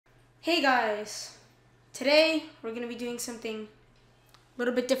Hey guys, today we're going to be doing something a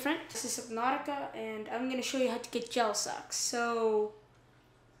little bit different. This is Subnautica and I'm going to show you how to get gel socks. So,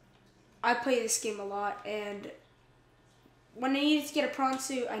 I play this game a lot and when I needed to get a prawn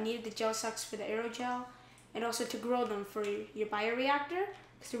suit, I needed the gel socks for the aerogel and also to grow them for your bioreactor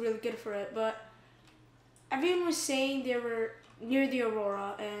because they're really good for it. But everyone was saying they were near the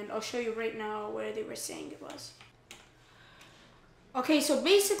Aurora and I'll show you right now where they were saying it was. Okay, so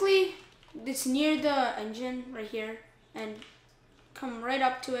basically, it's near the engine right here, and come right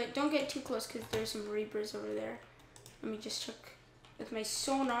up to it. Don't get too close because there's some reapers over there. Let me just check with my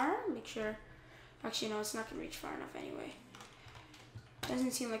sonar, make sure. Actually, no, it's not gonna reach far enough anyway.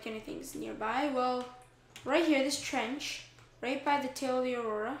 Doesn't seem like anything's nearby. Well, right here, this trench, right by the tail of the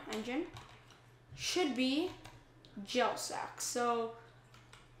Aurora engine, should be gel sacks. So,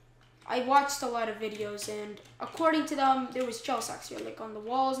 I watched a lot of videos and according to them, there was gel socks here, like on the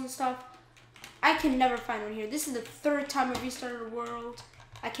walls and stuff. I can never find one here. This is the third time I restarted the world.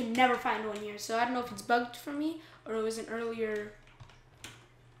 I can never find one here. So I don't know if it's bugged for me or it was an earlier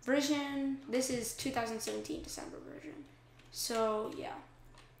version. This is 2017 December version. So yeah,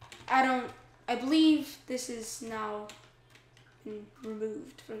 I believe this is now been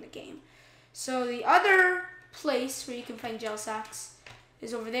removed from the game. So the other place where you can find gel sacks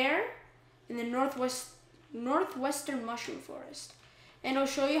is over there in the northwestern mushroom forest, and I'll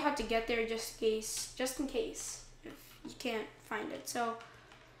show you how to get there just in case if you can't find it. So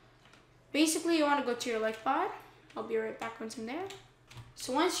basically, you want to go to your life pod. I'll be right back once I'm there.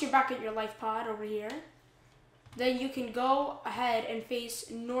 So once you're back at your life pod over here, then you can go ahead and face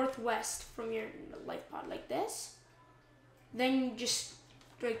northwest from your life pod like this. Then you just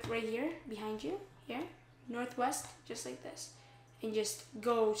right here behind you here, northwest, just like this. And just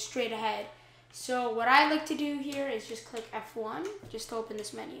go straight ahead. So what I like to do here is just click F1 just to open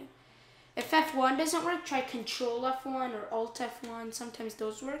this menu. If F1 doesn't work, try Control F1 or Alt F1. Sometimes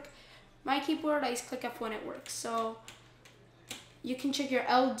those work. My keyboard, I just click F1, it works. So you can check your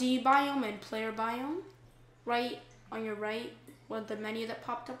LD biome and player biome right on your right with the menu that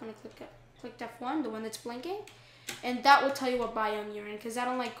popped up when I clicked F1, the one that's blinking. And that will tell you what biome you're in because I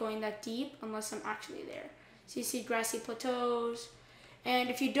don't like going that deep unless I'm actually there. So you see grassy plateaus. And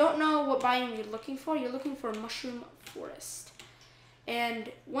if you don't know what biome you're looking for a mushroom forest. And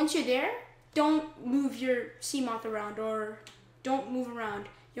once you're there, don't move your Seamoth around or don't move around.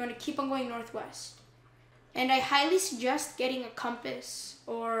 You want to keep on going northwest. And I highly suggest getting a compass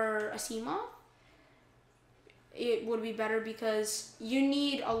or a Seamoth. It would be better because you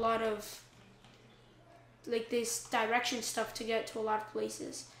need a lot of like this direction stuff to get to a lot of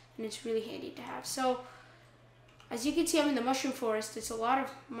places. And it's really handy to have. So as you can see, I'm in the mushroom forest. It's a lot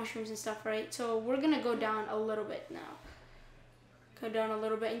of mushrooms and stuff, right? So we're going to go down a little bit now. Go down a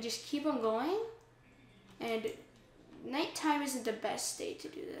little bit and just keep on going. And nighttime isn't the best day to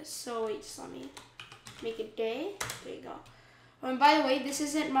do this. So wait, just let me make it day. There you go. And by the way, this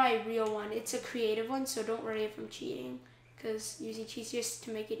isn't my real one. It's a creative one, so don't worry if I'm cheating. Because using cheats just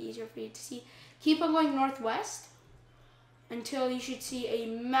to make it easier for you to see. Keep on going northwest until you should see a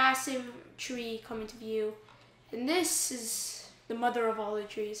massive tree come into view. And this is the mother of all the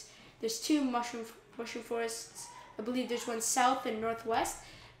trees. There's two mushroom forests. I believe there's one south and northwest.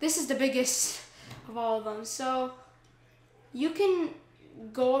 This is the biggest of all of them. So you can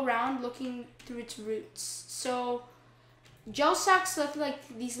go around looking through its roots. So gel sacks look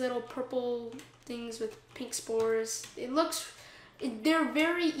like these little purple things with pink spores. They're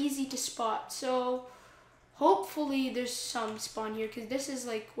very easy to spot. So hopefully there's some spawn here because this is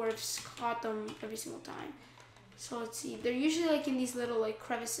like where I've caught them every single time. So let's see, they're usually like in these little like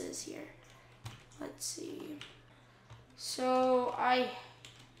crevices here. Let's see. So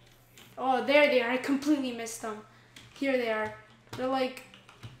oh, there they are. I completely missed them. Here they are. They're like,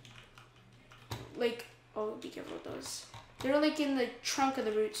 oh, be careful with those. They're like in the trunk of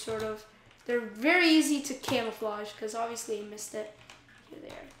the root, sort of. They're very easy to camouflage because obviously I missed it. Here they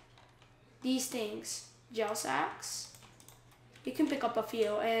are. These things, gel sacks. You can pick up a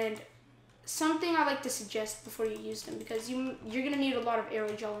few, and something I like to suggest before you use them, because you're gonna need a lot of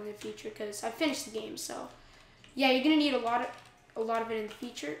aerogel in the future. Because I finished the game, so yeah, you're gonna need a lot of it in the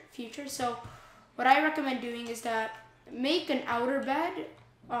future. So what I recommend doing is that make an outer bed,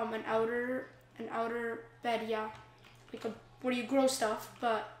 an outer bed, yeah, like where you grow stuff,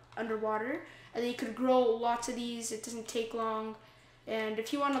 but underwater, and then you could grow lots of these. It doesn't take long, and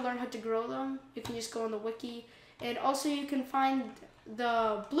if you want to learn how to grow them, you can just go on the wiki, and also you can find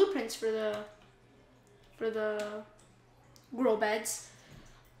the blueprints for the grow beds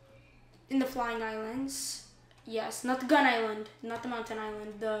in the Flying Islands Yes, not the gun island, not the mountain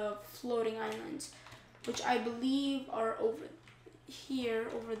island, the floating islands, which I believe are over here,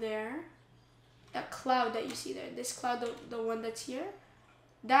 over there. That cloud that you see there, this cloud, the one that's here,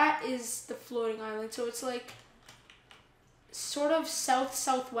 that is the floating island. So it's like sort of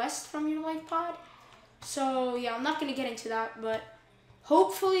southwest from your life pod. So yeah, I'm not gonna get into that, but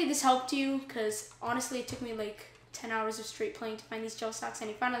hopefully this helped you, because honestly it took me like 10 hours of straight playing to find these gel sacks, and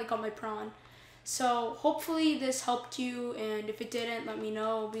I finally got my prawn. So hopefully this helped you, and if it didn't, let me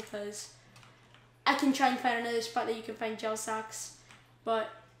know, because I can try and find another spot that you can find gel sacks. But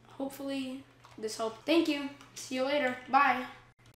hopefully this helped. Thank you. See you later. Bye.